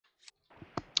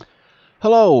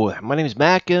Hello, my name is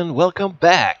Mac and welcome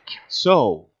back.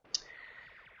 So,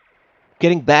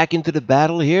 getting back into the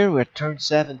battle here, we're at turn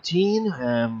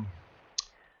 17.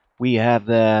 We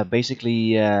have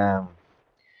basically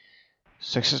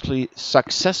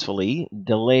successfully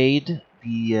delayed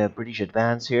the British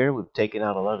advance here. We've taken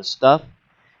out a lot of stuff.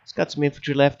 It's got some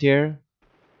infantry left here,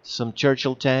 some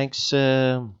Churchill tanks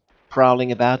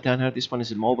prowling about down here. This one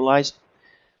is immobilized.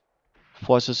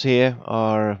 Forces here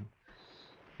are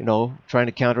trying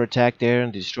to counterattack there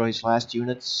and destroy his last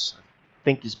units. I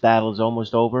think this battle is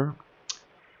almost over.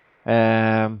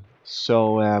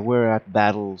 So we're at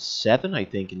battle 7, I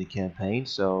think, in the campaign.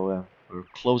 So we're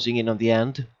closing in on the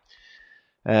end.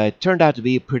 It turned out to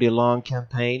be a pretty long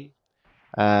campaign.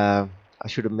 I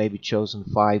should have maybe chosen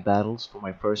 5 battles for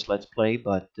my first Let's Play,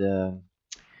 but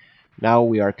now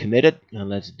we are committed, and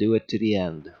let's do it to the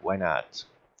end. Why not?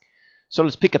 So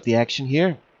let's pick up the action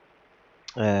here.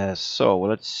 So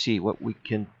let's see what we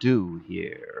can do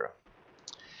here.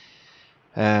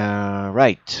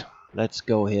 Right, let's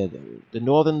go ahead. The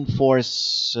northern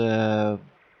force, none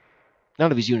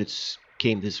of his units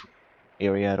came this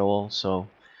area at all, so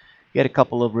he had a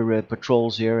couple of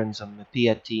patrols here and some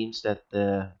Piat teams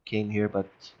that came here, but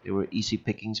they were easy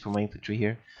pickings for my infantry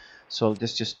here. So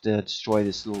let's just destroy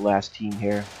this little last team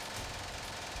here.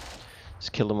 Let's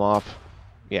kill them off.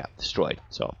 Yeah, destroyed.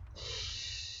 So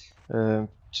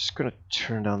just gonna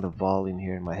turn down the volume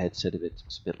here in my headset if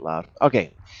it's a bit loud.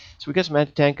 Okay, so we got some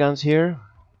anti-tank guns here.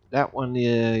 That one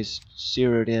is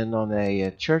zeroed in on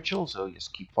a Churchill, so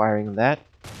just keep firing on that.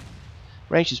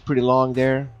 Range is pretty long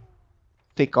there.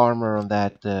 Thick armor on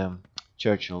that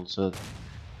Churchill, so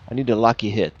I need a lucky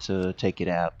hit to take it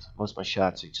out. Most of my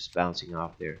shots are just bouncing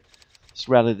off there. Let's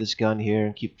rally this gun here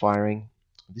and keep firing.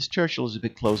 This Churchill is a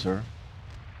bit closer.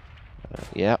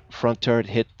 Yeah, front turret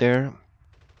hit there.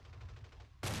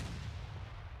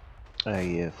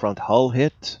 A front hull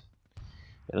hit.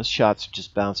 Yeah, those shots are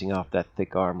just bouncing off that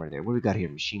thick armor there. What do we got here?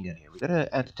 Machine gun here. We got an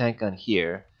anti-tank gun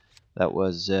here that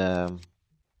was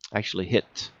actually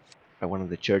hit by one of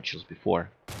the Churchills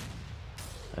before.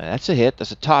 That's a hit.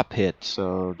 That's a top hit.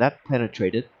 So that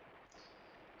penetrated.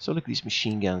 So look at these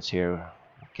machine guns here.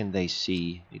 What can they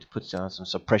see? Need to put down some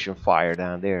suppression fire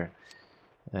down there.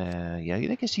 Yeah,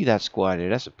 they can see that squad there.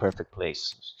 That's a perfect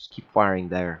place. Just keep firing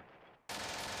there.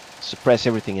 Suppress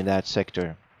everything in that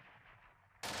sector.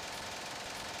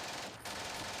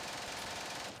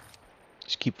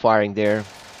 Just keep firing there.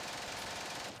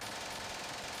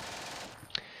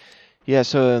 Yeah,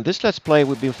 so in this Let's Play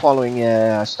we've been following,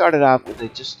 I started out with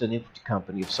just an infantry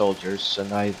company of soldiers,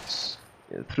 and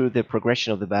through the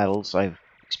progression of the battles, I've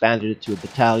expanded it to a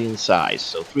battalion size,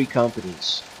 so 3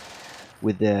 companies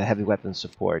with the heavy weapon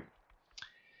support.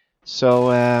 So,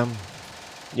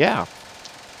 yeah.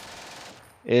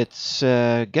 It's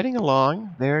getting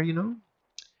along there,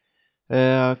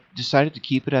 Decided to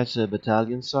keep it as a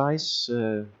battalion size.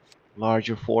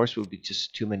 Larger force would be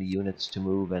just too many units to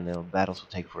move, and battles will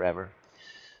take forever.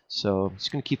 So I'm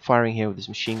just going to keep firing here with this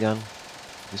machine gun.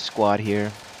 This squad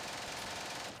here.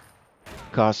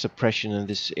 Cause suppression in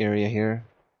this area here.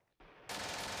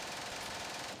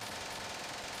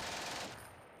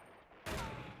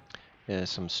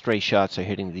 Some stray shots are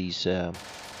hitting these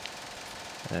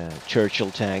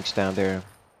Churchill tanks down there.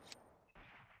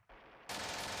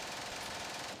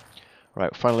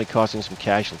 Right, finally causing some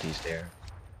casualties there.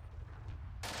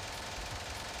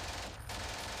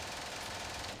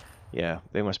 Yeah,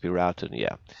 they must be routed,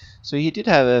 yeah. So he did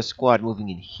have a squad moving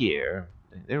in here.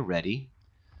 They're ready.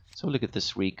 So look at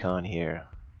this recon here.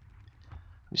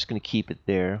 I'm just going to keep it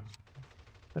there.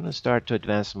 I'm going to start to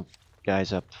advance some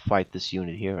guys up to fight this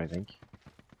unit here, I think.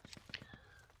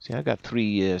 See, I got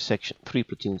 3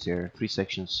 platoons here, 3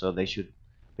 sections, so they should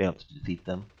be able to defeat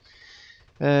them.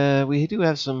 We do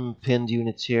have some pinned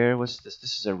units here. What's this?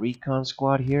 This is a recon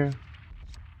squad here.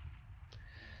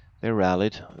 They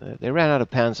rallied. They ran out of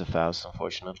Panzerfaust,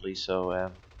 unfortunately,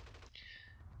 so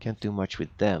can't do much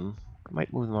with them.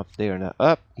 Might move them up there now.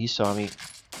 Up, he saw me.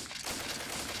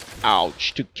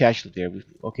 Ouch! Took casualty there.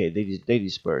 Okay, they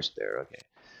dispersed there. Okay.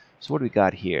 So what do we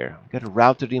got here? We got a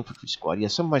routed infantry squad. Yeah,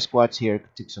 some of my squads here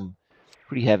took some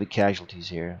pretty heavy casualties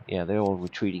here. Yeah, they're all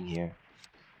retreating here.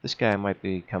 This guy might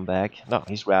be come back. No,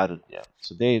 he's routed. Yeah.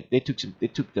 So they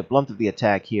took the blunt of the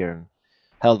attack here and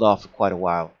held off for quite a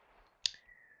while.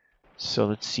 So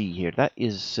let's see here. That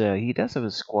is he does have a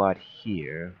squad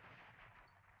here.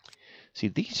 See,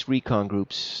 these recon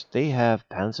groups, they have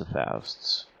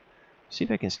Panzerfausts. See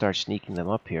if I can start sneaking them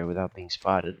up here without being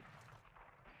spotted.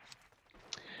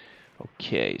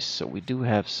 Okay, so we do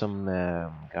have some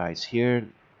guys here.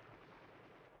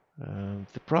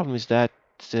 The problem is that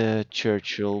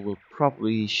Churchill will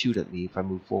probably shoot at me if I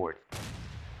move forward.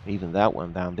 Even that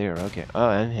one down there. Okay. Oh,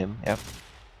 and him. Yep.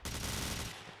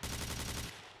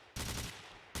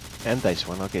 And this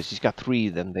one. Okay, so he's got 3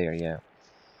 of them there. Yeah.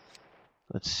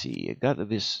 Let's see. I got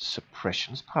this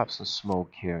suppression. Let's pop some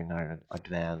smoke here in our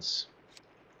advance.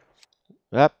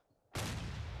 Yep.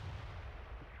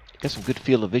 Got some good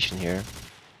field of vision here.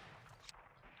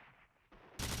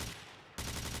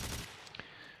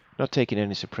 Not taking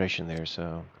any suppression there,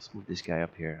 so let's move this guy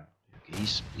up here. Okay,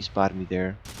 he spotted me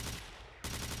there.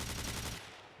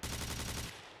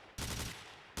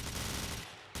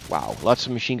 Wow, lots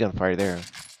of machine gun fire there.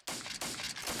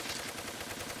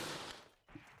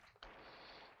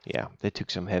 Yeah, they took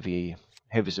some heavy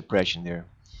suppression there.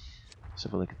 Let's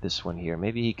have a look at this one here.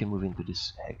 Maybe he can move into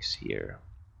this hex here.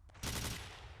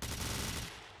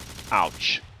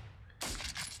 Ouch.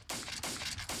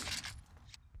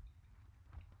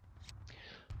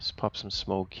 Let's pop some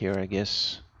smoke here, I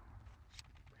guess.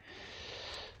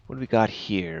 What do we got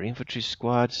here? Infantry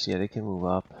squads. Yeah, they can move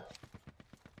up.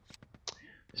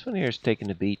 This one here is taking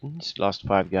a beating. It's lost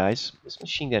 5 guys. This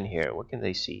machine gun here, what can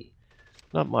they see?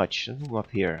 Not much. Let's move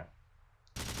up here.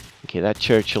 Okay, that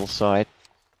Churchill side.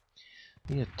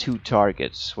 We have 2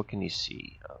 targets. What can you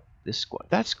see? This squad.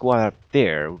 That squad up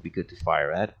there would be good to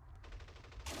fire at.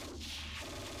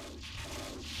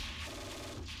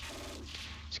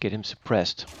 Let's get him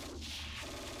suppressed.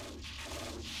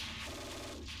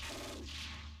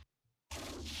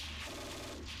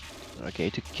 Okay,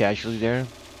 took a casualty there.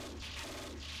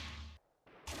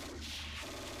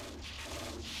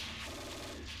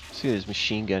 See this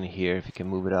machine gun here, if you can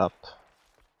move it up.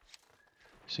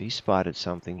 So he spotted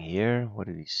something here. What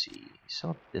did he see? He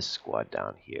saw this squad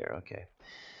down here. Okay.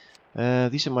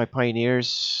 These are my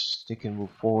pioneers. They can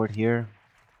move forward here.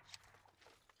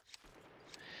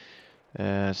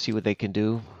 See what they can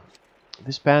do.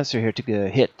 This Panzer here took a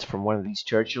hit from one of these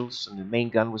Churchills, and the main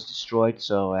gun was destroyed,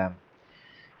 so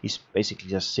he's basically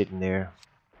just sitting there.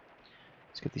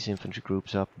 Let's get these infantry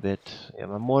groups up a bit. Yeah,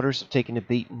 my mortars have taken a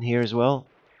beating here as well.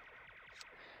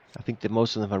 I think that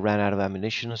most of them have ran out of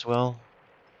ammunition as well.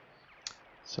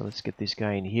 So let's get this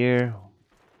guy in here.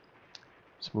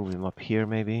 Let's move him up here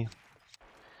maybe.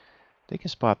 They can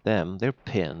spot them. They're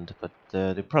pinned, but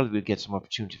they probably will get some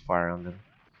opportunity fire on them.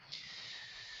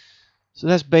 So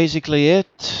that's basically it.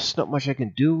 There's not much I can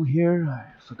do here.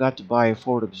 I forgot to buy a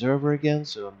forward observer again,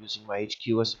 so I'm using my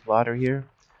HQ as a plotter here.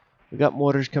 We got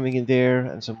mortars coming in there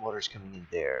and some mortars coming in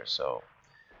there. So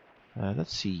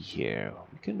let's see here.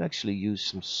 We can actually use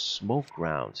some smoke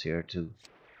rounds here to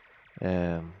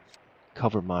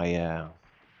cover my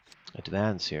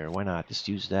advance here. Why not? Just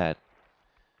use that.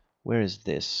 Where is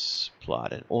this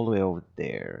plotted? All the way over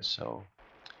there. So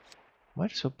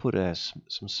might as well put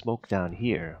some smoke down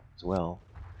here as well.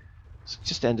 So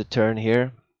just end the turn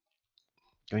here.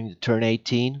 Going to turn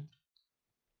 18.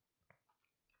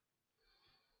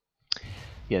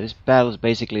 Yeah, this battle is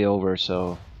basically over.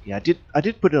 So yeah, I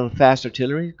did put it on fast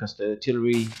artillery because the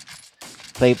artillery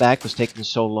playback was taking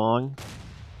so long.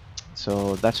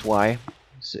 So that's why.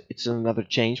 It's another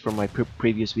change from my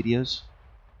previous videos.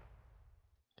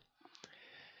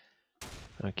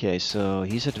 Okay, so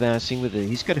he's advancing with it.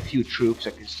 He's got a few troops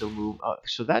that can still move.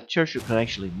 So that Churchill can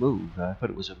actually move. I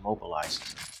thought it was immobilized.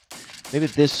 Maybe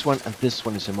this one and this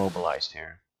one is immobilized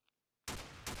here.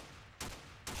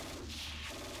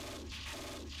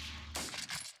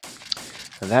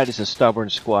 And that is a stubborn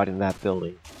squad in that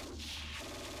building.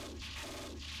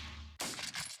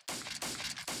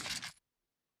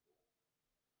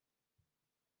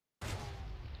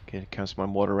 Okay, it counts my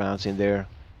mortar rounds in there.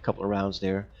 A couple of rounds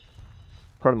there.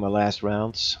 Part of my last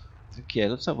rounds. Okay,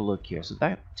 let's have a look here. So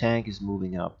that tank is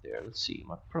moving up there. Let's see.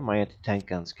 Part of my anti-tank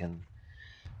guns can...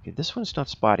 Okay, this one's not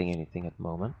spotting anything at the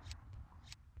moment.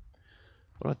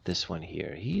 What about this one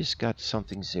here? He's got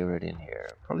something zeroed in here.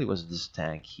 Probably was this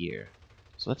tank here.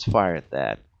 So let's fire at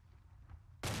that.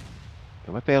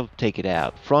 I might be able to take it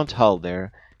out. Front hull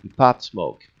there. He popped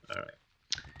smoke.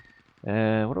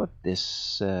 Alright. What about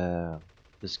this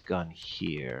this gun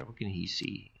here? What can he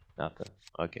see? Nothing.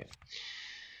 Okay.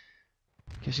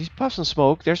 Okay, so he's popped some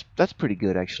smoke. That's pretty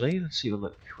good actually. Let's see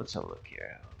what let's have a look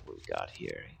here. What we got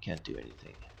here. He can't do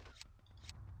anything.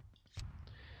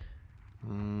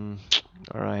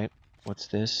 Alright. What's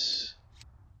this?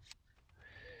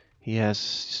 He has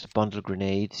just a bundle of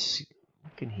grenades.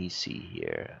 What can he see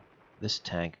here? This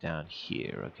tank down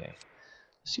here. Okay.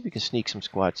 Let's see if we can sneak some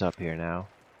squads up here now.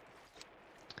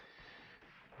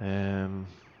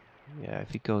 Yeah, if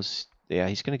he goes... Yeah,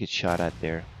 he's gonna get shot at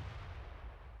there.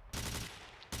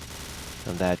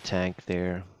 On that tank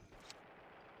there.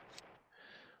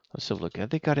 Let's have a look. Have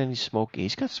they got any smoke?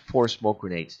 He's got 4 smoke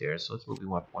grenades there, so let's move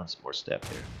him up one more step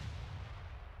there.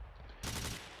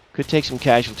 Could take some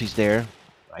casualties there.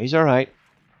 He's alright.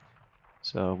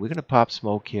 So we're gonna pop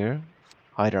smoke here.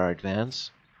 Hide our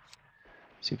advance.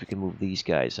 See if we can move these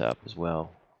guys up as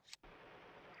well.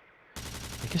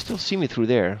 They can still see me through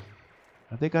there.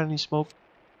 Have they got any smoke?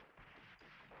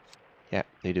 Yeah,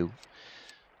 they do.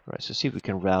 Alright, so see if we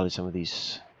can rally some of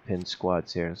these pin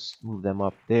squads here. Let's move them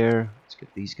up there. Let's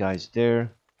get these guys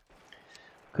there.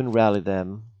 Couldn't rally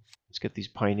them. Let's get these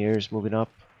pioneers moving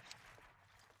up.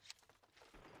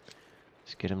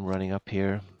 Let's get them running up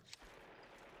here.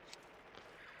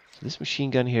 So this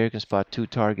machine gun here can spot 2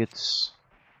 targets.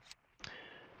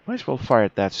 Might as well fire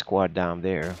at that squad down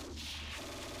there.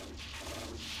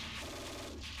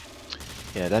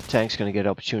 Yeah, that tank's gonna get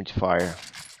opportunity fire.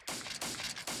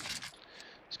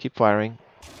 Let's keep firing.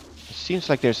 It seems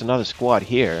like there's another squad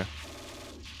here.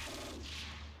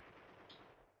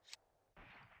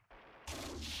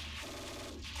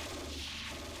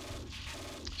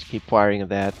 Let's keep firing at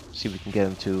that. See if we can get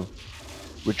them to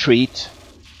retreat.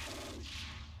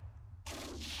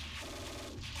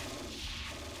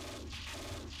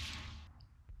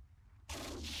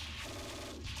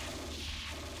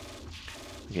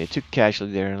 Okay, took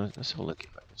casualty there. Let's have a look if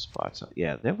I can spot something.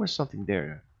 Yeah, there was something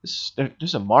there.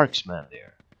 There's a marksman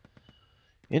there.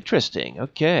 Interesting.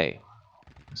 Okay,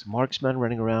 there's a marksman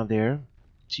running around there.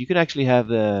 So you can actually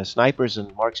have snipers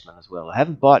and marksmen as well. I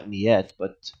haven't bought any yet,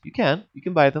 but you can. You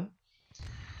can buy them.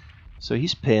 So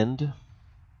he's pinned.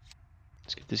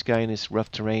 Let's get this guy in this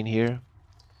rough terrain here.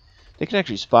 They can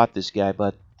actually spot this guy,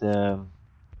 but I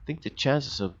think the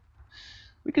chances of...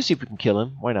 We can see if we can kill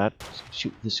him. Why not? Let's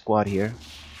shoot this squad here.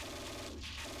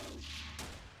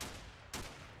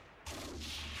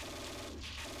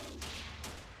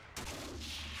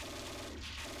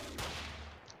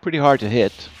 Pretty hard to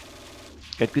hit.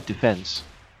 Got good defense.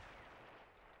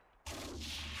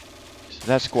 So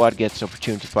that squad gets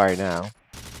opportunity fire now.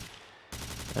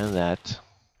 And that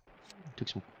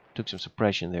took some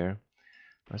suppression there.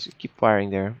 Let's keep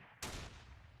firing there.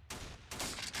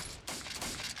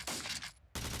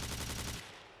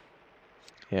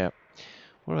 Yeah.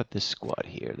 What about this squad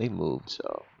here? They moved,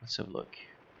 so let's have a look.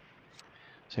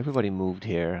 So everybody moved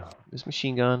here. This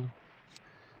machine gun.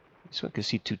 This one can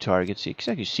see 2 targets. You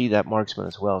can actually see that marksman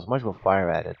as well, so might as well fire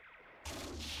at it.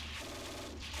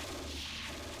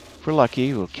 If we're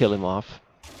lucky, we'll kill him off.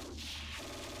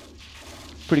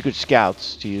 Pretty good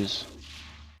scouts to use.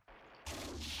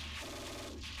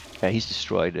 Yeah, he's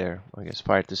destroyed there. I guess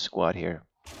fire at this squad here.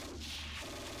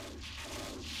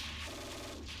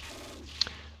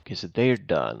 Okay, so they're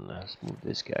done. Let's move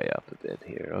this guy up a bit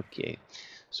here. Okay,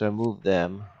 so I moved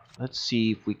them. Let's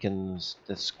see if we can...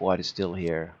 That squad is still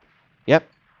here. Yep.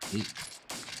 I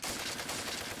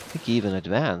think he even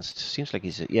advanced. Seems like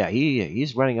he's... Yeah,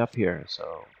 he's running up here,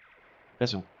 so... Got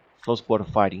some close quarter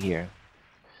fighting here.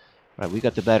 Right, we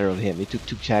got the better of him. He took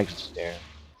 2 casualties there.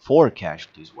 4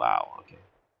 casualties. Wow, okay.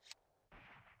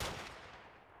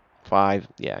 5.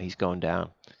 Yeah, he's going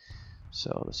down.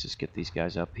 So let's just get these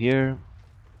guys up here.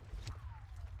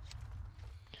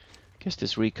 Guess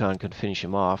this recon could finish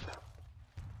him off.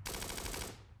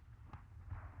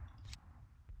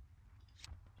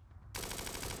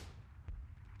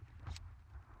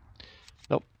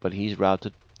 Nope, but he's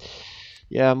routed.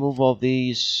 Yeah, move all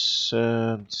these.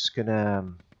 Just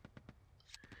gonna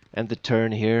end the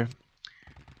turn here.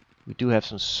 We do have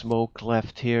some smoke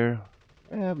left here.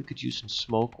 Yeah, we could use some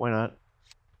smoke. Why not?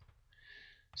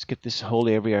 Let's get this whole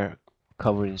area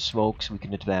covered in smoke so we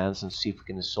can advance and see if we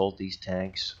can assault these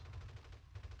tanks.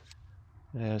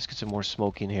 Let's get some more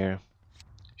smoke in here.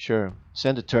 Sure,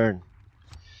 send a turn.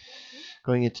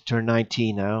 Going into turn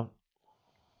 19 now.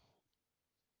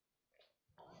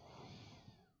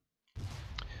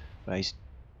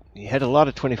 He had a lot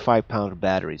of 25-pounder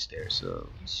batteries there, so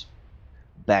he's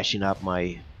bashing up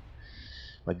my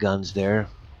guns there.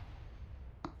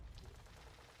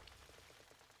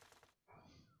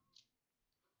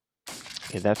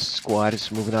 Okay, that squad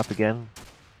is moving up again.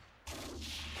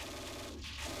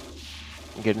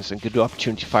 I'm getting some good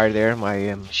opportunity fire there.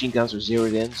 My machine guns are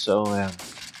zeroed in, so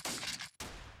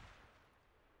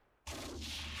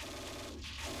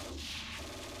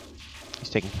he's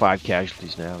taking 5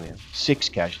 casualties now. Yeah, 6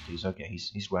 casualties. Okay,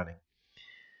 he's running.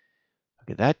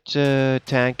 Okay, that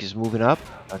tank is moving up.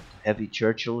 That heavy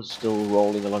Churchill is still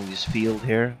rolling along this field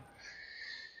here.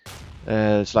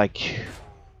 It's like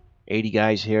 80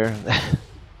 guys here.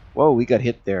 Whoa, we got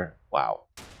hit there. Wow.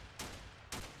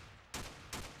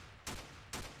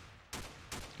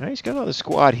 Oh, he's got another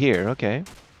squad here. Okay.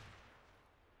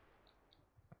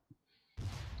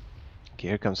 Okay,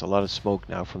 here comes a lot of smoke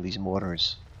now from these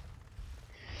mortars.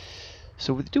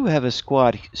 So we do have a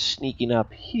squad sneaking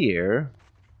up here.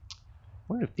 I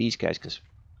wonder if these guys can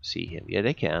see him. Yeah,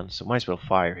 they can, so might as well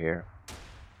fire here.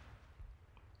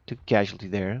 Took a casualty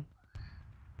there.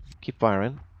 Keep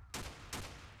firing.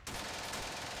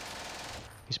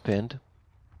 He's pinned.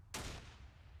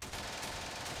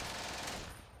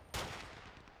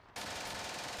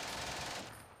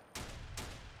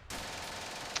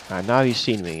 Alright, now he's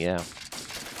seen me, yeah.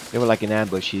 They were like an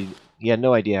ambush. He had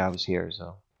no idea I was here,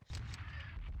 so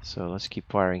let's keep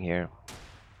firing here.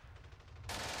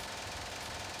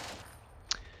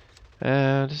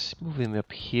 Let's move him up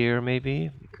here,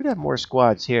 maybe. We could have more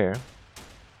squads here.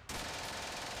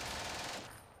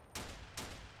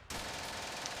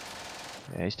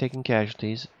 Yeah, he's taking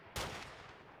casualties.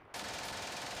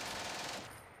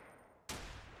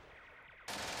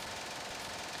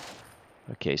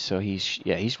 Okay, so he's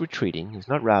retreating. He's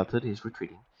not routed, he's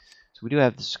retreating. So we do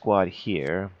have the squad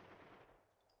here.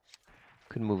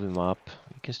 Could move him up.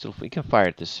 We can fire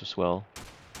at this as well.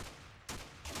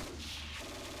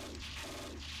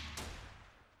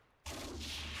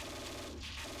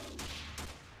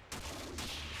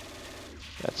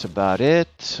 That's about it.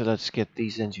 So let's get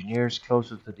these engineers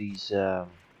closer to these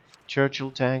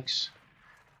Churchill tanks.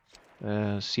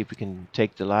 See if we can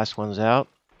take the last ones out.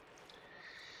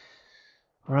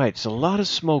 Alright, it's a lot of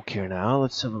smoke here now.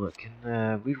 Let's have a look.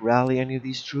 Can we rally any of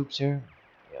these troops here?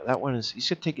 Yeah, that one is... He's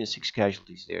taking 6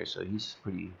 casualties there, so he's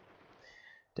pretty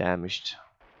damaged.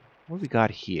 What do we got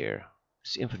here?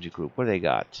 This infantry group, what do they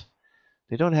got?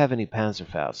 They don't have any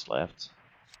Panzerfaust left.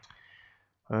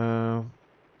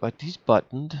 But he's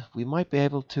buttoned. We might be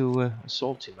able to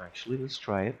assault him, actually. Let's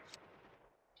try it.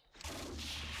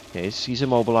 Okay, he's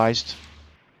immobilized.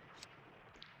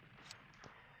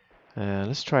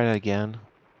 Let's try that again.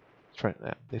 Try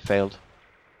that. They failed.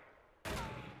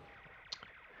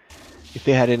 If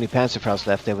they had any Panzerfaust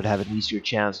left, they would have an easier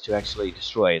chance to actually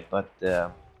destroy it. But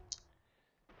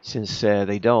since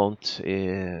they don't,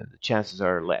 the chances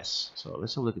are less. So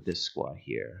let's have a look at this squad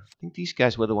here. I think these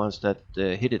guys were the ones that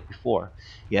hit it before.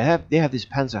 Yeah, they have these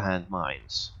Panzerhand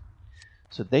mines.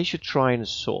 So they should try and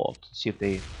assault. See if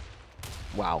they...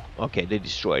 Wow. Okay, they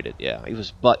destroyed it. Yeah, it was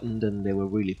buttoned and they were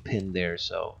really pinned there,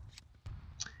 so...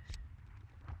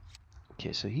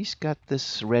 Okay, so he's got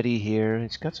this ready here.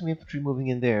 He's got some infantry moving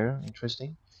in there.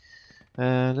 Interesting.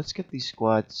 Let's get these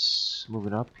squads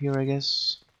moving up here, I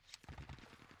guess.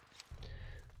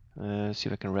 See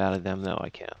if I can rally them. No, I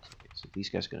can't. Okay, so these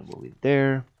guys are going to move in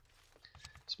there.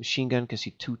 This machine gun can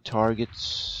see 2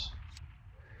 targets.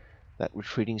 That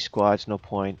retreating squad's no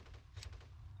point.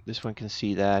 This one can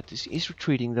see that. He's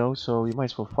retreating though, so we might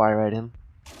as well fire at him.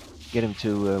 Get him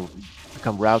to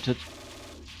become routed.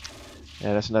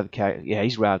 Yeah, that's another yeah,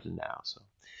 he's routed now. So,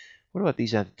 what about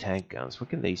these anti-tank guns? What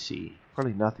can they see?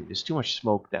 Probably nothing. There's too much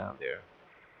smoke down there.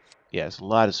 Yeah, there's a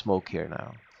lot of smoke here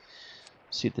now.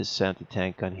 See this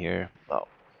anti-tank gun here. Oh.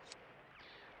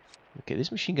 Okay,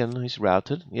 this machine gun is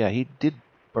routed. Yeah, he did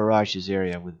barrage this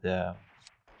area with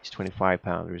his 25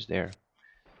 pounders there.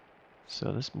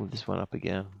 So let's move this one up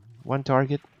again. 1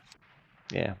 target.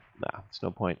 Yeah, nah, there's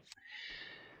no point.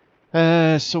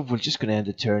 So we're just gonna end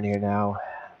the turn here now.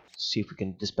 See if we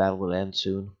can. This battle will end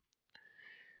soon.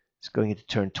 It's going into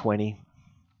turn 20.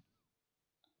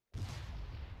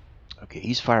 Okay,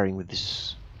 he's firing with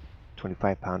this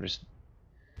 25 pounders.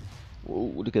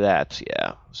 Whoa, look at that.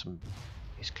 Yeah,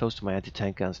 he's close to my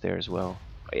anti-tank guns there as well.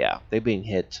 Oh, yeah, they're being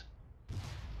hit.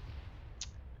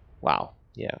 Wow,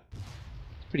 yeah.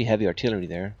 Pretty heavy artillery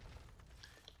there.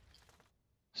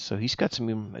 So he's got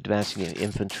some advancing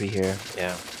infantry here.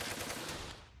 Yeah.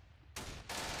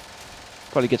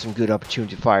 Probably get some good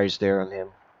opportunity fires there on him.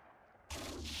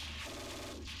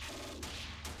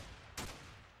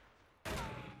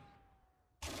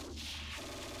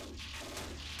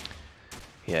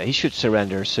 Yeah, he should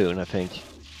surrender soon, I think.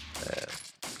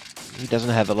 He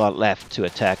doesn't have a lot left to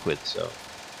attack with, so...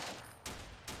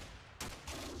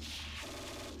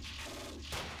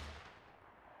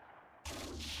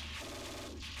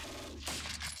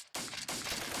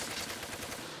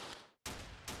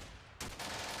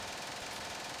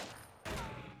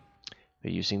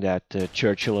 They're using that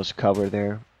Churchill as cover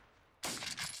there.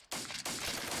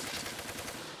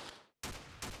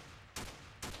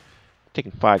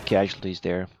 Taking 5 casualties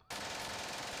there.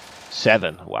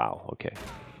 7. Wow, okay.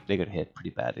 They got hit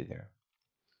pretty badly there.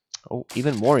 Oh,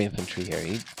 even more infantry here.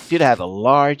 He did have a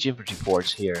large infantry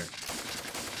force here.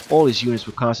 All his units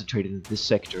were concentrated in this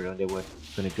sector and they were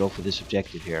going to go for this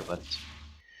objective here, but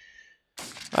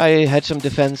I had some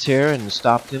defense here and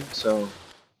stopped him, so...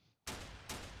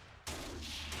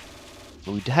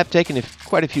 We have taken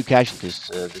quite a few casualties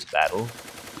this battle.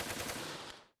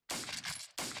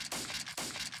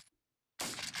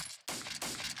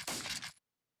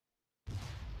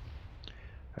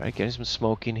 Alright, getting some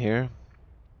smoke in here.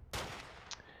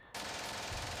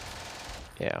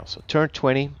 Yeah, so turn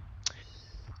 20.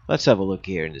 Let's have a look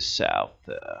here in the south.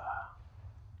 I'm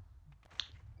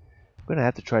gonna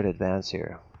have to try to advance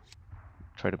here.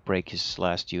 Try to break his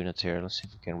last units here. Let's see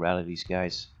if we can rally these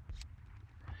guys.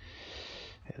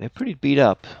 Yeah, they're pretty beat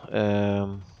up.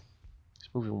 He's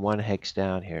moving one hex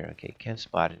down here. Okay, can't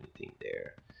spot anything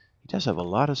there. He does have a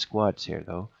lot of squads here,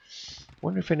 though.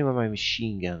 Wonder if any of my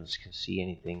machine guns can see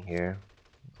anything here.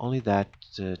 Only that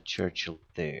Churchill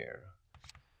there.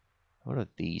 What are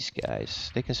these guys?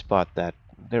 They can spot that.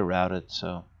 They're routed,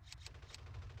 so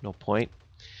no point.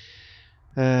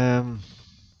 Okay,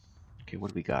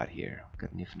 what do we got here?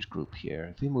 Got an infantry group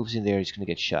here. If he moves in there, he's gonna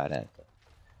get shot at.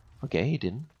 Okay, he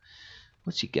didn't.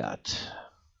 What's he got?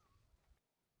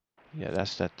 Yeah,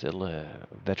 that's that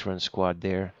veteran squad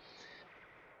there.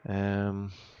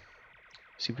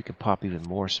 See if we can pop even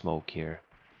more smoke here.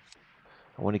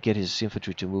 I want to get his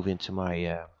infantry to move into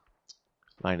my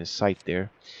line of sight there.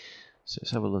 So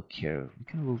let's have a look here. We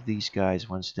can move these guys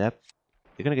one step.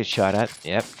 They're gonna get shot at.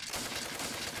 Yep.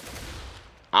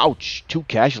 Ouch! 2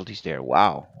 casualties there.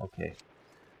 Wow. Okay.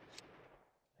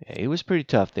 Yeah, it was pretty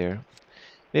tough there.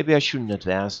 Maybe I shouldn't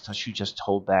advance. I should just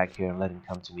hold back here and let him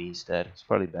come to me instead. It's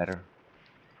probably better.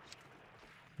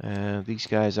 These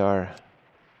guys are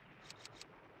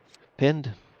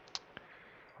pinned.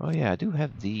 Oh yeah, I do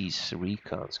have these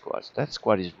recon squads. That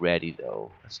squad is ready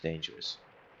though. That's dangerous.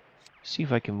 See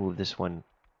if I can move this one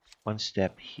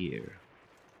step here.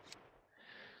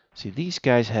 See, these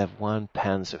guys have 1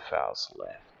 Panzerfaust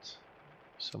left.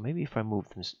 So maybe if I move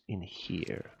them in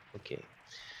here. Okay.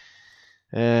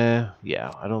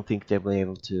 Yeah, I don't think they'll be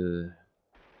able to...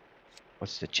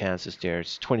 What's the chances there?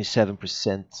 It's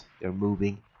 27% they're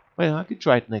moving. Well, I could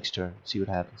try it next turn, see what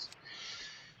happens.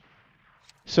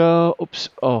 So, oops.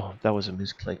 Oh, that was a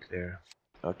misclick there.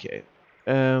 Okay.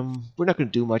 We're not going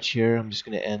to do much here. I'm just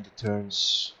going to end the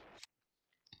turns.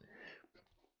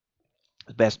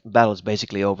 The battle is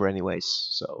basically over anyways,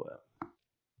 so...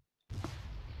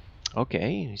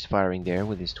 Okay, he's firing there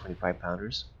with his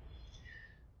 25-pounders.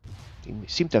 He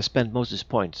seemed to have spent most of his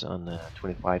points on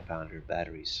 25-pounder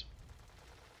batteries.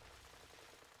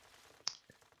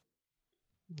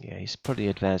 Yeah, he's probably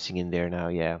advancing in there now,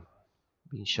 yeah.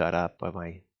 Being shot up by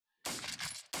my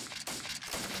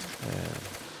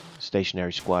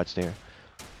stationary squads there.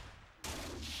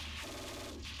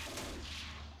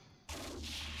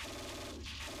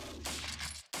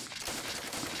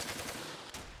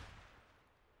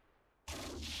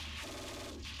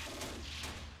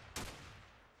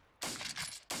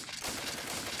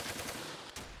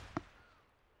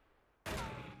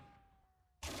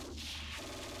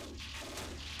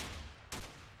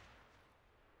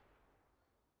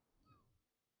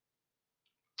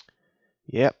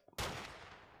 Yep.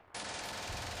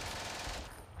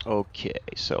 Okay,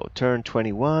 so turn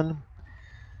 21.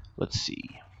 Let's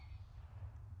see.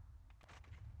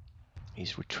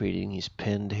 He's retreating, he's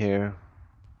pinned here.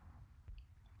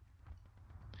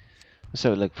 Let's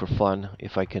have it look for fun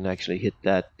if I can actually hit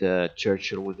that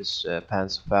Churchill with his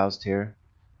Panzerfaust here.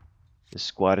 This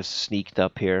squad is sneaked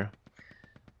up here.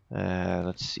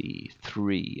 Let's see,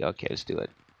 3. Okay, let's do it.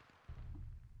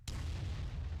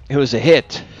 It was a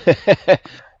hit,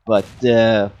 but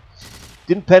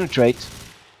didn't penetrate.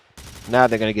 Now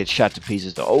they're gonna get shot to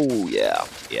pieces. Oh yeah,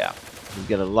 yeah. We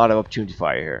get a lot of opportunity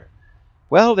fire here.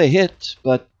 Well, they hit,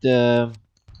 but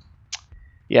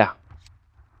yeah,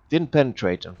 didn't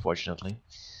penetrate, unfortunately.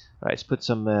 All right, let's put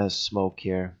some smoke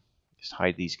here. Just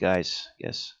hide these guys.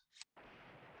 Yes.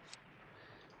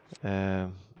 They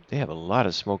have a lot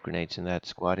of smoke grenades in that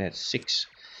squad. They had 6.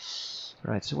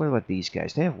 Right, so what about these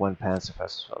guys? They have 1 Panzerfaust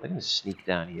as well. They're going to sneak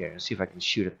down here and see if I can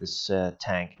shoot at this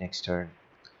tank next turn.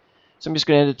 So I'm just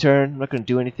going to end the turn. I'm not going to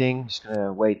do anything. Just going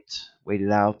to wait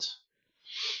it out.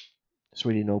 There's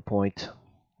really no point.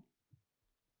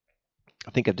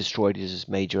 I think I've destroyed his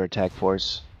major attack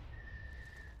force.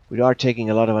 We are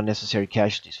taking a lot of unnecessary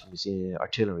casualties from this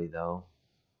artillery, though.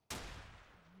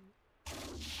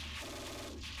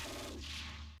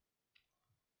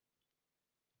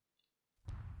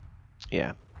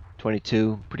 Yeah,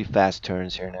 22. Pretty fast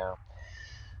turns here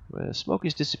now. Smoke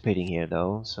is dissipating here,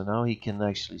 though, so now he can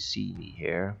actually see me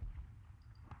here.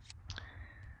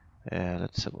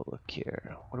 Let's have a look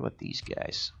here. What about these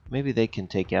guys? Maybe they can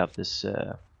take out this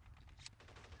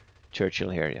Churchill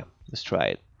here. Yeah, let's try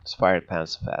it. Let's fire at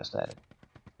Panzerfaust at it.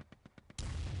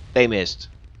 They missed.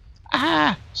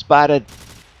 Ah! Spotted.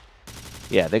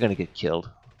 Yeah, they're gonna get killed.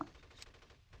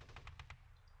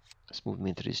 Let's move them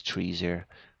into these trees here.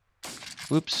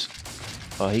 Whoops.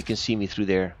 Oh, he can see me through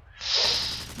there.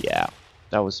 Yeah,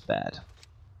 that was bad.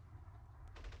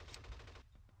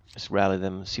 Let's rally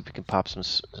them, see if we can pop some,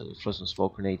 throw some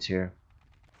smoke grenades here.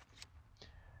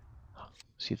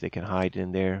 See if they can hide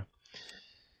in there.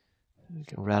 We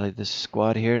can rally this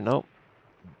squad here. Nope.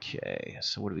 Okay,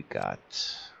 so what do we got?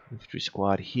 Infantry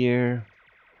squad here.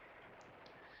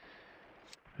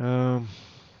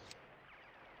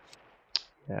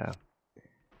 Yeah.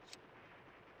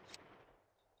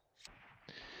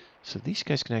 So these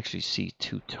guys can actually see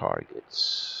 2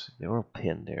 targets. They were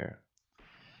pinned there.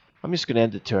 I'm just gonna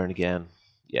end the turn again.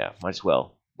 Yeah, might as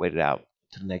well wait it out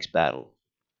to the next battle.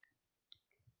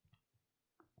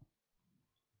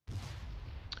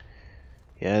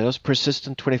 Yeah, those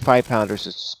persistent 25 pounders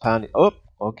is just pounding. Oh,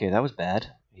 okay, that was bad.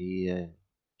 He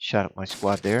shot at my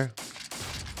squad there.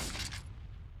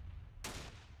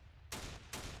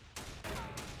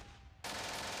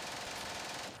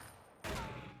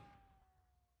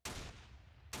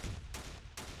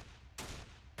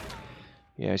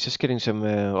 Yeah, it's just getting some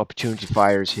opportunity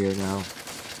fires here now.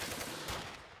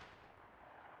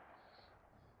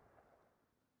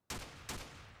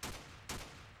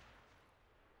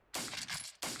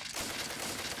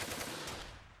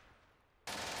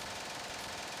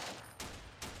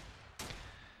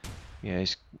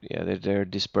 Yeah, they're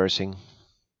dispersing.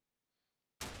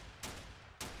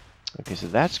 Okay, so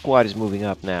that squad is moving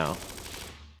up now.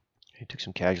 He took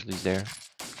some casualties there.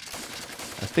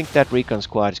 I think that recon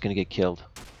squad is going to get killed.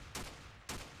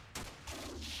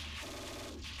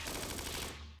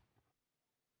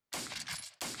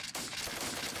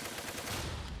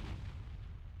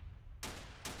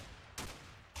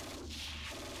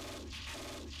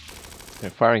 They're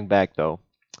firing back though.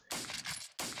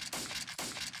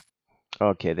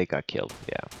 Okay, they got killed.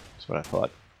 Yeah, that's what I thought.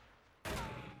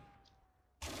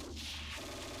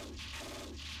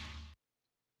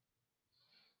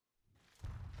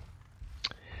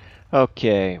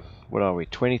 Okay, what are we?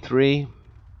 23.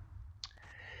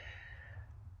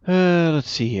 Let's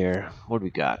see here. What do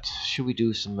we got? Should we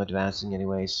do some advancing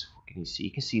anyways? What can you see?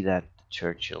 You can see that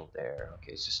Churchill there.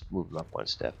 Okay, let's just move them up 1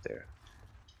 step there.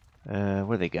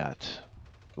 What do they got?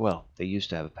 Well, they used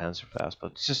to have a Panzerfaust,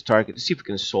 but let's just target. Let's see if we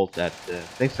can assault that.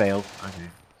 They failed. Okay.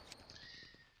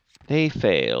 They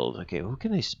failed. Okay, who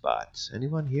can they spot?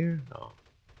 Anyone here? No.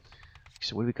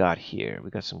 So what do we got here? We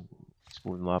got some. Let's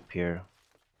move them up here.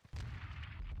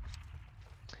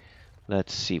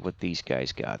 Let's see what these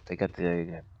guys got. They got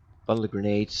the bundle of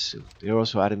grenades. They're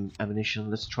also out of ammunition.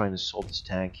 Let's try and assault this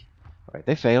tank. Alright,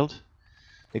 they failed.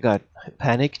 They got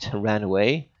panicked and ran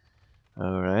away.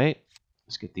 Alright.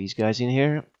 Let's get these guys in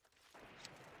here.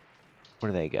 What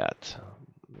do they got?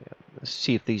 Yeah, let's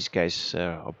see if these guys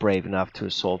are brave enough to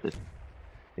assault it.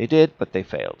 They did, but they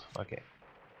failed. Okay.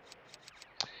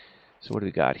 So what do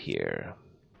we got here?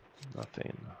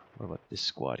 Nothing. What about this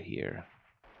squad here?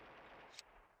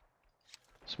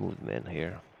 Let's move them in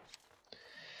here.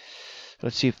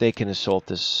 Let's see if they can assault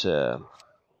this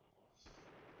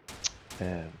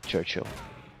Churchill.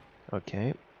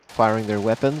 Okay. Firing their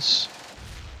weapons.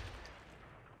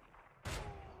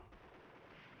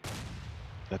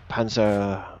 That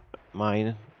Panzer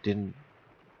mine didn't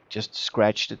just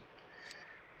scratched it.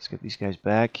 Let's get these guys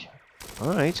back.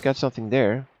 Alright, it's got something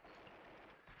there.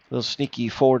 Little sneaky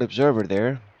forward observer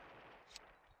there.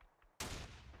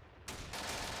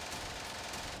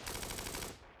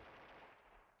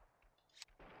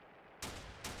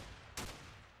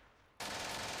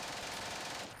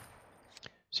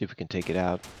 See if we can take it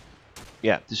out.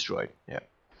 Yeah, destroyed. Yeah.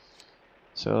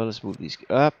 So let's move these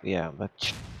up. Yeah, that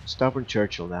stubborn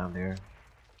Churchill down there.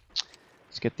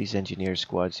 Let's get these engineer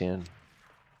squads in.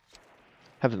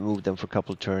 Haven't moved them for a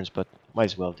couple of turns, but might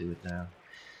as well do it now.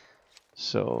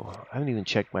 So I haven't even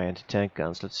checked my anti-tank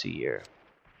guns. Let's see here.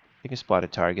 They can spot a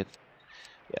target.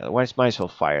 Yeah, might as well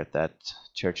fire at that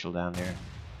Churchill down there.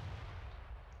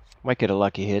 Might get a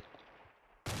lucky hit.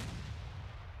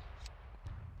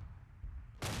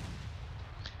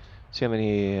 See how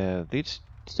many. They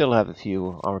still have a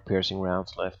few armor-piercing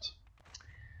rounds left.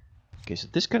 Okay, so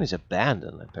this gun is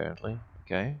abandoned apparently.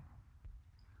 Okay.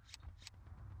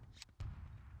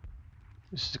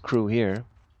 This is the crew here.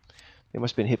 They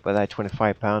must have been hit by that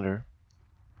 25 pounder.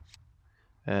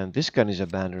 And this gun is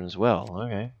abandoned as well.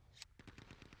 Okay.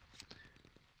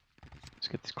 Let's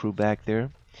get this crew back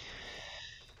there.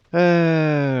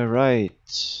 Right.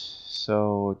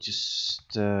 So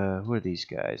just who are these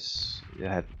guys? They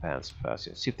had the Panzerfaust.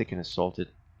 Let's see if they can assault it.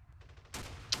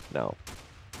 No.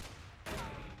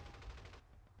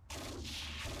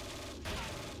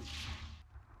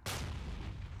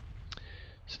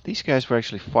 These guys were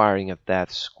actually firing at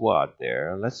that squad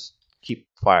there. Let's keep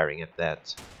firing at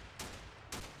that.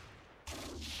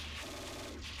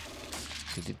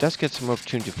 It does get some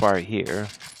opportunity to fire here.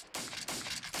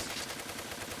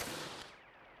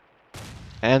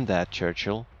 And that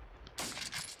Churchill.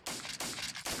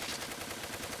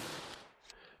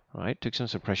 Alright, took some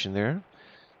suppression there.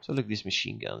 So look at these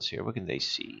machine guns here. What can they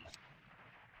see?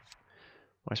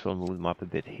 Might as well move them up a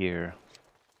bit here.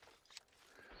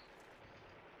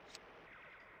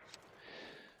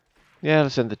 Yeah,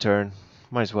 let's end the turn.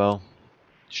 Might as well.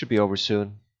 Should be over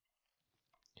soon.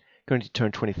 Going to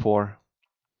turn 24.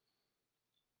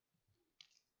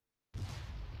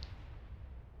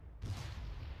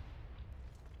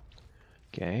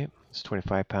 Okay, it's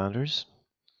 25 pounders.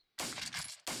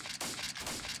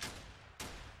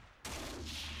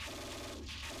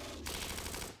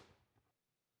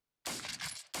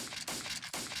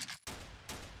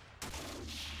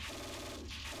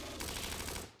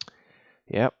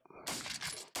 Yep.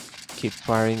 Keep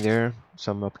firing there.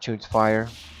 Some opportunity to fire.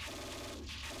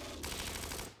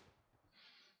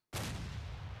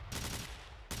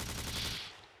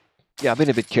 Yeah, I've been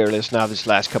a bit careless now this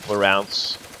last couple of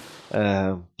rounds.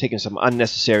 Taking some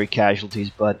unnecessary casualties,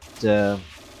 but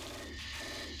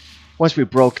once we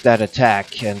broke that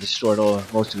attack and destroyed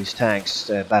most of his tanks,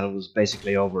 the battle was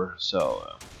basically over.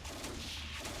 So,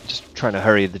 just trying to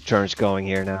hurry the turns going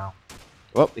here now.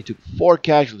 Oh, he took 4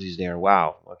 casualties there.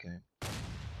 Wow. Okay.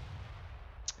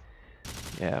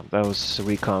 Yeah, those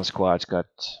recon squads got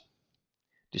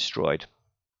destroyed.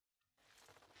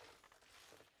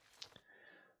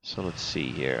 So let's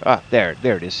see here. Ah, there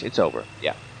it is. It's over.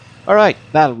 Yeah. All right,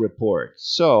 battle report.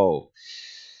 So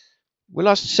we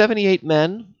lost 78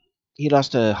 men. He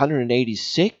lost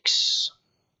 186.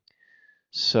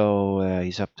 So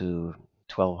he's up to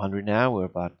 1,200 now. We're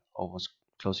about almost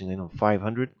closing in on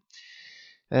 500.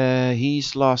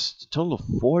 He's lost a total of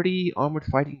 40 armored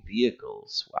fighting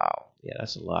vehicles. Wow. Yeah,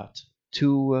 that's a lot.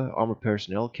 2 armored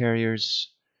personnel carriers,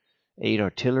 8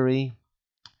 artillery.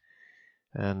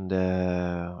 And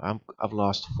I've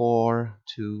lost 4,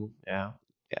 2, yeah.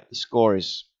 The score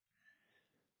is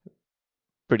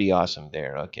pretty awesome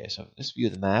there. Okay, so let's view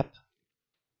the map.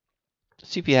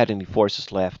 Let's see if he had any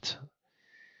forces left.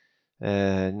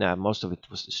 No, most of it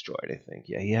was destroyed, I think.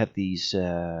 Yeah, he had these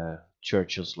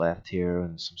Churchills left here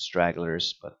and some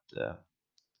stragglers, but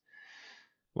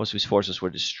most of his forces were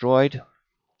destroyed.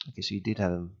 Okay, so he did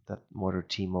have that mortar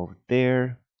team over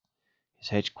there. His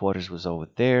headquarters was over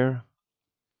there.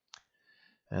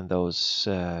 And those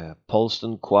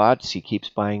Polston quads, he keeps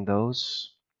buying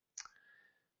those.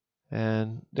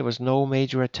 And there was no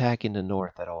major attack in the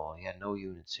north at all. He had no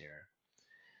units here.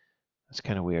 That's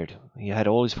kind of weird. He had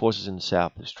all his forces in the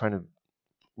south. He was trying to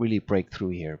really break through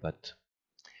here, but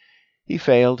he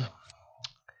failed.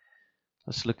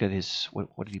 Let's look at his... What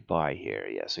did he buy here?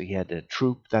 Yeah, so he had a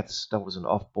troop. That was an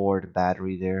off-board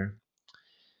battery there.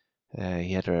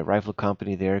 He had a rifle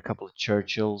company there, a couple of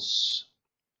Churchills.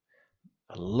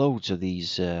 Loads of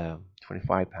these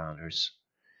 25-pounders.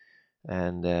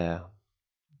 And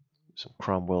some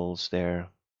Cromwells there.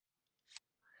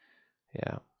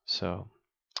 Yeah, so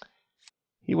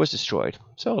he was destroyed.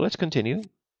 So let's continue.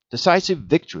 Decisive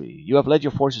victory. You have led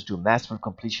your forces to a masterful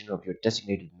completion of your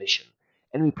designated mission.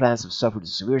 Enemy plans have suffered a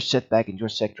severe setback in your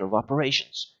sector of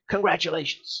operations.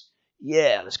 Congratulations.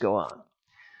 Yeah, let's go on.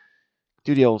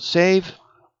 Do the old save.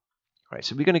 Alright,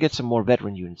 so we're going to get some more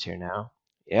veteran units here now.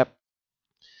 Yep.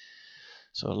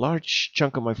 So a large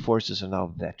chunk of my forces are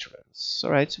now veterans.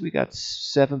 Alright, so we got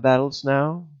 7 battles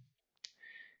now.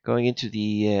 Going into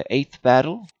the 8th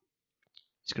battle.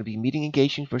 It's going to be meeting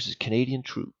engagement versus Canadian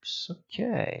troops.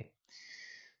 Okay.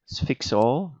 Let's fix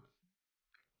all.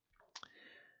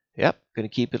 Yep, going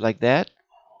to keep it like that.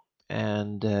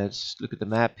 And let's look at the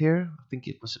map here. I think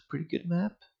it was a pretty good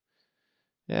map.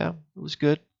 Yeah, it was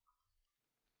good.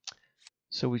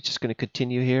 So we're just going to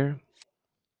continue here.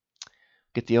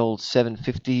 Get the old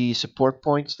 750 support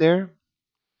points there.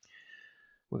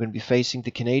 We're going to be facing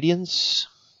the Canadians.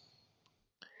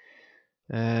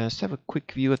 Let's have a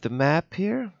quick view at the map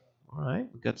here. Alright,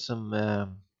 we've got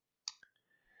some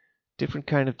different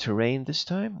kind of terrain this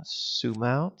time. Let's zoom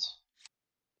out.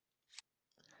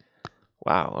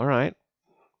 Wow, alright.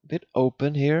 A bit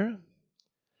open here.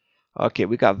 Okay,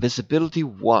 we got visibility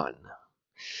 1.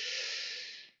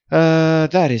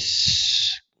 That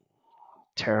is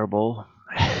terrible.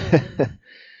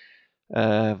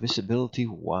 Visibility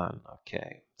 1.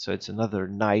 Okay, so it's another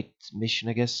night mission,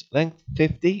 I guess. Length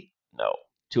 50? No,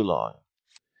 too long.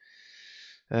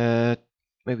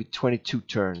 Maybe 22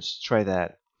 turns. Try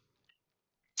that.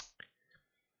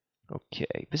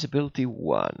 Okay, visibility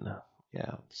 1.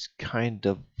 Yeah, it's kind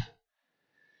of...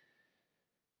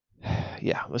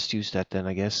 Yeah, let's use that then,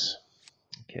 I guess.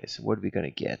 Okay, so what are we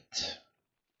gonna get?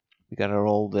 We got our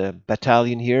old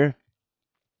battalion here.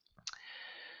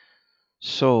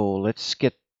 So let's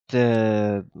get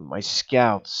my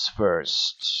scouts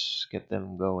first. Get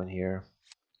them going here.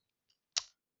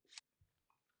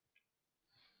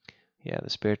 Yeah, the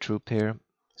spare troop here.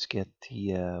 Let's get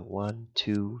the 1,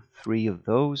 2, 3 of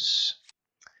those.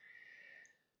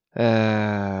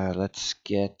 Let's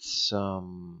get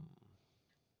some.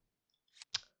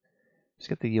 Let's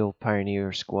get the old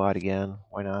pioneer squad again.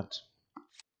 Why not?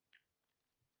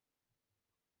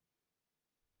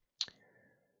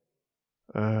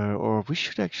 Or we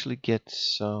should actually get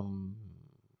some.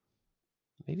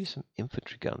 Maybe some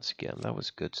infantry guns again. That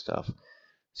was good stuff.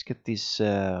 Let's get these.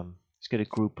 Let's get a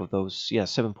group of those. Yeah,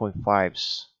 7.5s.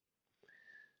 Let's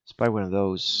buy one of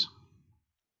those.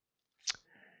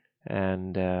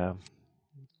 And well,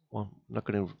 I'm not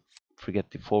going to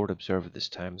forget the forward observer this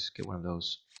time. Let's get one of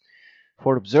those.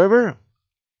 Forward observer.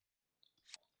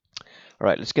 All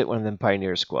right, let's get one of them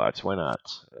pioneer squads. Why not?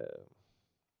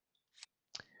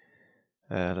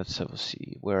 Let's have a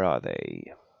see. Where are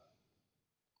they?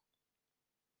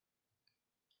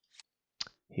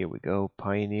 Here we go.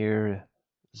 Pioneer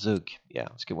Zug. Yeah,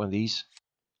 let's get one of these.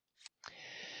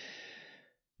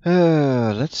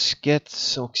 Let's get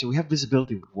so we have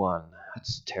visibility 1.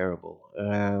 That's terrible.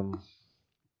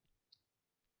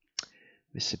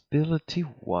 Visibility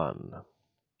 1.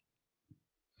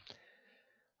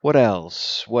 What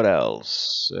else? What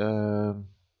else? Let's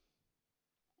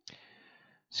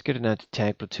get an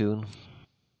anti-tank platoon.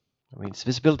 I mean, it's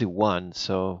visibility 1,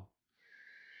 so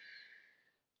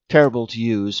terrible to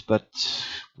use, but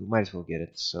we might as well get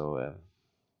it. So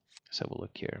let's have a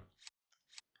look here.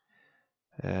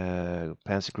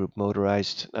 Panzer Group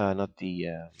motorized, not the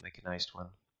mechanized one.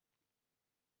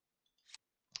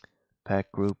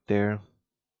 Pack group there.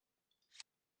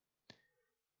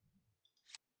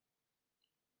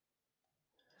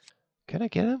 Can I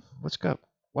get him? Let's go.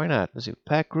 Why not? Let's see.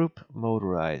 Pack group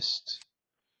motorized.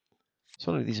 It's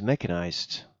only these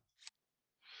mechanized.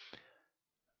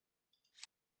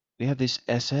 We have this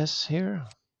SS here.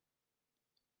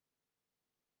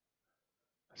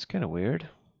 That's kind of weird.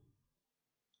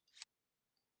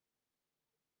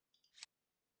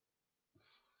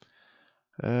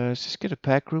 Let's just get a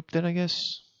pack group then, I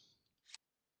guess.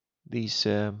 These,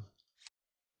 yeah,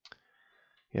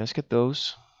 let's get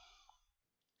those.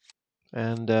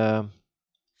 And I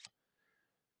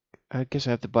guess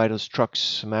I have to buy those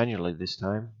trucks manually this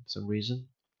time, for some reason.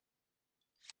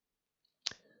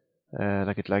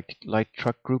 Like it like light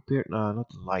truck group here. No,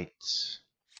 not light.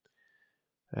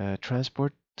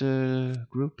 Transport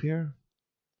group here.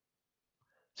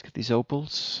 Let's get these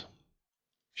opals.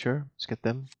 Sure, let's get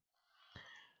them.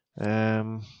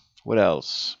 What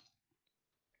else?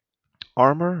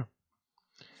 Armor.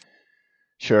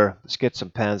 Sure, let's get some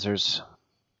panzers.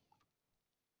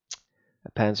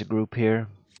 A panzer group here.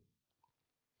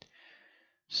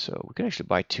 So we can actually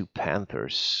buy 2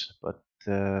 Panthers, but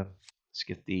let's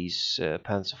get these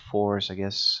Panzer IVs, I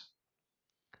guess.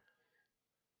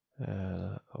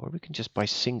 Or we can just buy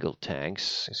single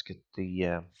tanks. Let's get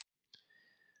the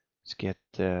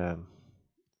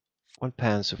one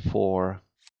Panzer IV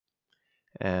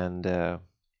and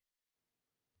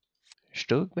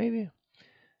Stug maybe.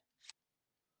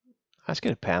 Let's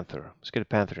get a Panther. Let's get a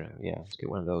Panther. Yeah, let's get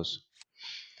one of those.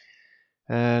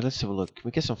 Let's have a look. Can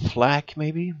we get some flak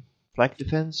maybe? Flak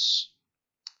defense.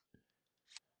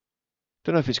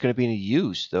 Don't know if it's going to be any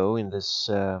use though in this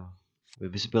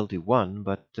visibility 1,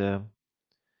 but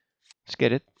let's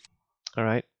get it. All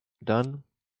right, done.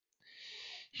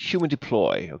 Human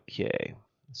deploy. Okay,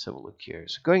 let's have a look here.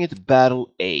 So going into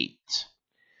battle 8.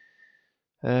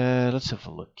 Let's have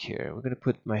a look here. We're going to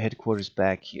put my headquarters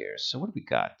back here. So what do we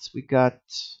got? We got a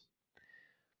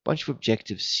bunch of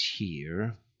objectives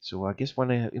here. So I guess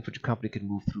one infantry company can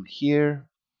move through here.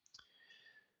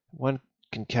 One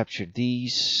can capture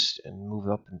these and move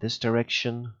up in this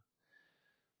direction.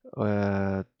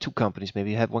 2 companies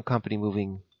maybe. Have one company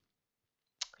moving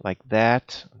like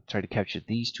that. Try to capture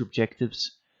these 2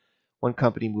 objectives. One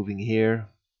company moving here.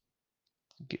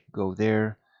 Go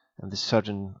there. And the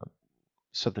southern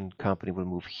company will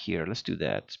move here. Let's do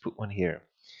that. Let's put one here.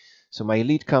 So my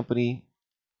elite company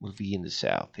will be in the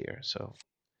south here. So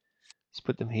let's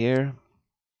put them here.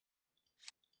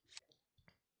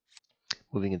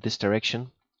 Moving in this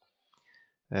direction.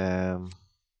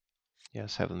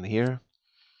 Yes, have them here.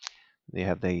 They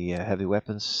have the heavy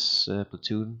weapons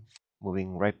platoon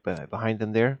moving right behind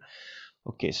them there.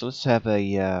 Okay, so let's have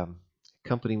a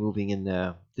company moving in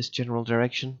this general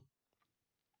direction.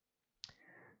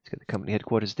 get the company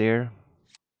headquarters there.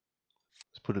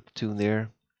 Let's put a platoon there.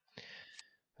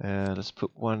 Let's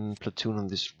put one platoon on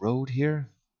this road here.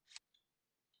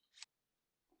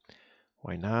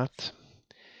 Why not?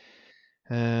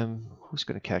 Who's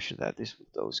going to capture that? This is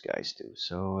what those guys do.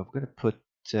 So I'm going to put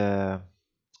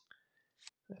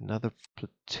another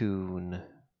platoon.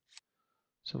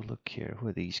 So look here. Who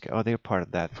are these guys? Oh, they're part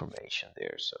of that formation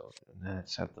there. So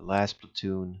let's have the last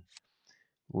platoon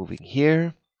moving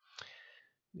here.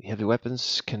 The heavy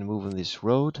weapons can move on this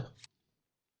road.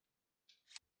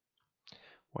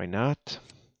 Why not?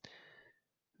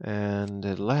 And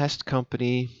the last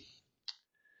company,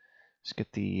 let's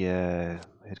get the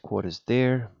headquarters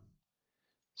there.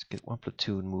 Let's get one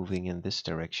platoon moving in this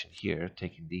direction here,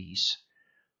 taking these.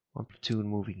 One platoon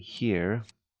moving here,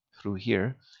 through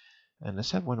here. And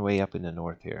let's have one way up in the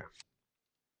north here.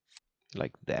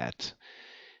 Like that.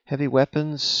 Heavy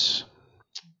weapons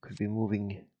could be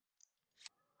moving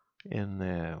in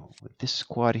with this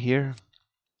squad here.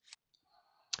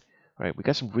 Alright, we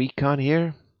got some recon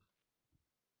here.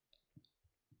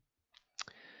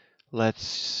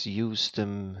 Let's use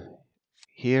them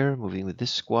here, moving with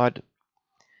this squad.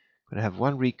 Gonna have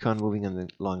one recon moving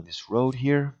along this road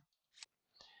here.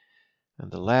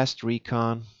 And the last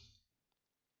recon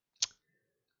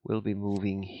will be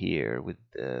moving here with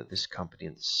this company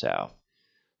in the south.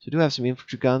 So I do have some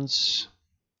infantry guns.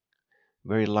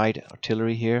 Very light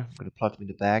artillery here. I'm going to plot them in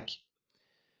the back.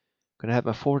 I'm going to have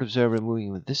my forward observer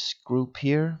moving with this group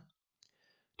here.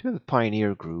 I do have a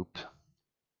pioneer group.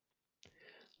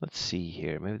 Let's see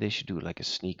here. Maybe they should do like a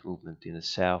sneak movement in the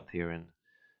south here and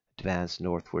advance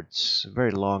northwards. A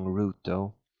very long route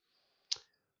though.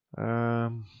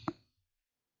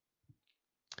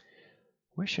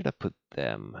 Where should I put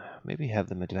them? Maybe have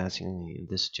them advancing in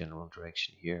this general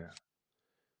direction here.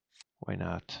 Why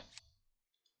not?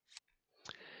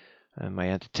 And my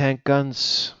anti-tank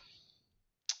guns.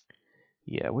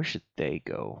 Yeah, where should they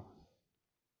go?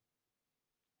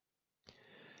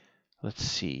 Let's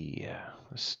see.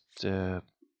 Let's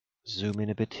zoom in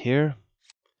a bit here.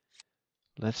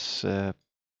 Let's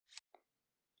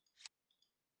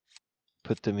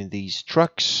put them in these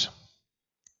trucks.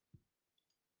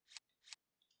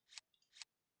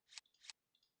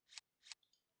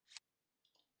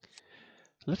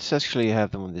 Let's actually have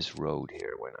them on this road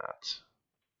here. Why not?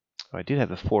 Oh, I did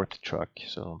have a fourth truck,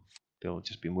 so they'll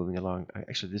just be moving along.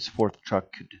 Actually, this fourth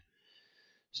truck could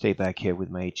stay back here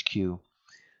with my HQ.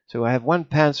 So I have one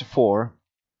Panzer IV.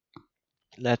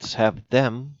 Let's have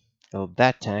them,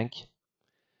 that tank,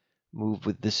 move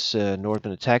with this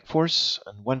northern attack force,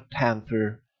 and one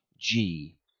Panther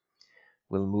G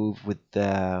will move with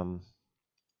my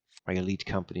elite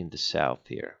company in the south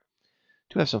here.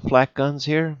 Do have some flak guns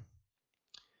here.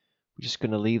 We're just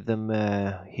going to leave them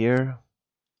here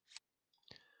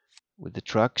with the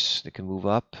trucks. They can move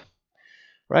up.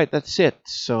 Right, that's it.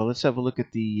 So let's have a look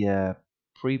at the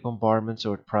pre-bombardments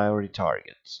or priority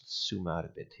targets. Let's zoom out a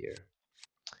bit here.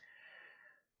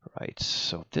 Right,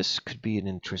 so this could be an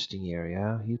interesting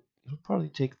area. He'll probably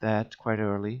take that quite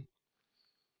early.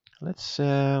 Let's,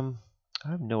 I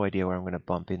have no idea where I'm going to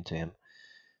bump into him.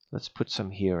 Let's put some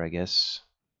here, I guess.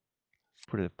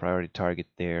 Put a priority target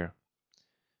there.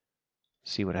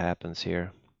 See what happens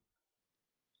here.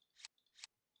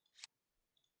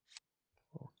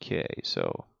 Okay,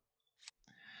 so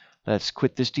let's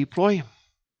quit this deploy.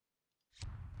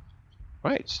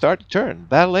 Right, start the turn.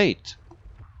 Battle 8.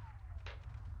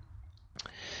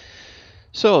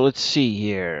 So let's see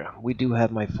here. We do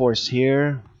have my force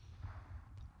here.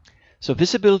 So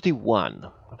visibility 1.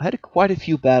 I've had quite a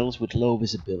few battles with low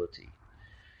visibility.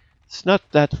 It's not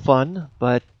that fun,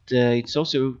 but it's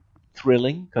also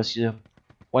thrilling because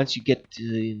once you get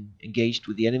engaged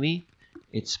with the enemy,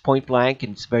 it's point blank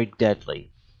and it's very deadly.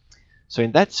 So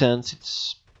in that sense,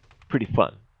 it's pretty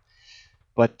fun.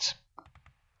 But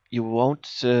you won't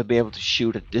be able to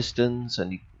shoot at distance,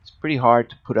 and it's pretty hard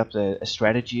to put up a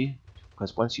strategy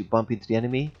because once you bump into the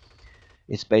enemy,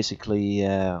 it's basically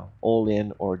all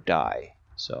in or die.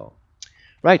 So,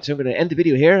 right, so I'm going to end the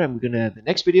video here, and the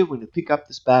next video we're going to pick up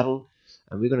this battle,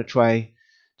 and we're going to try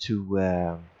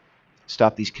to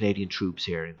stop these Canadian troops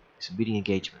here in some meeting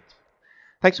engagement.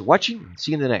 Thanks for watching, and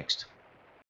see you in the next.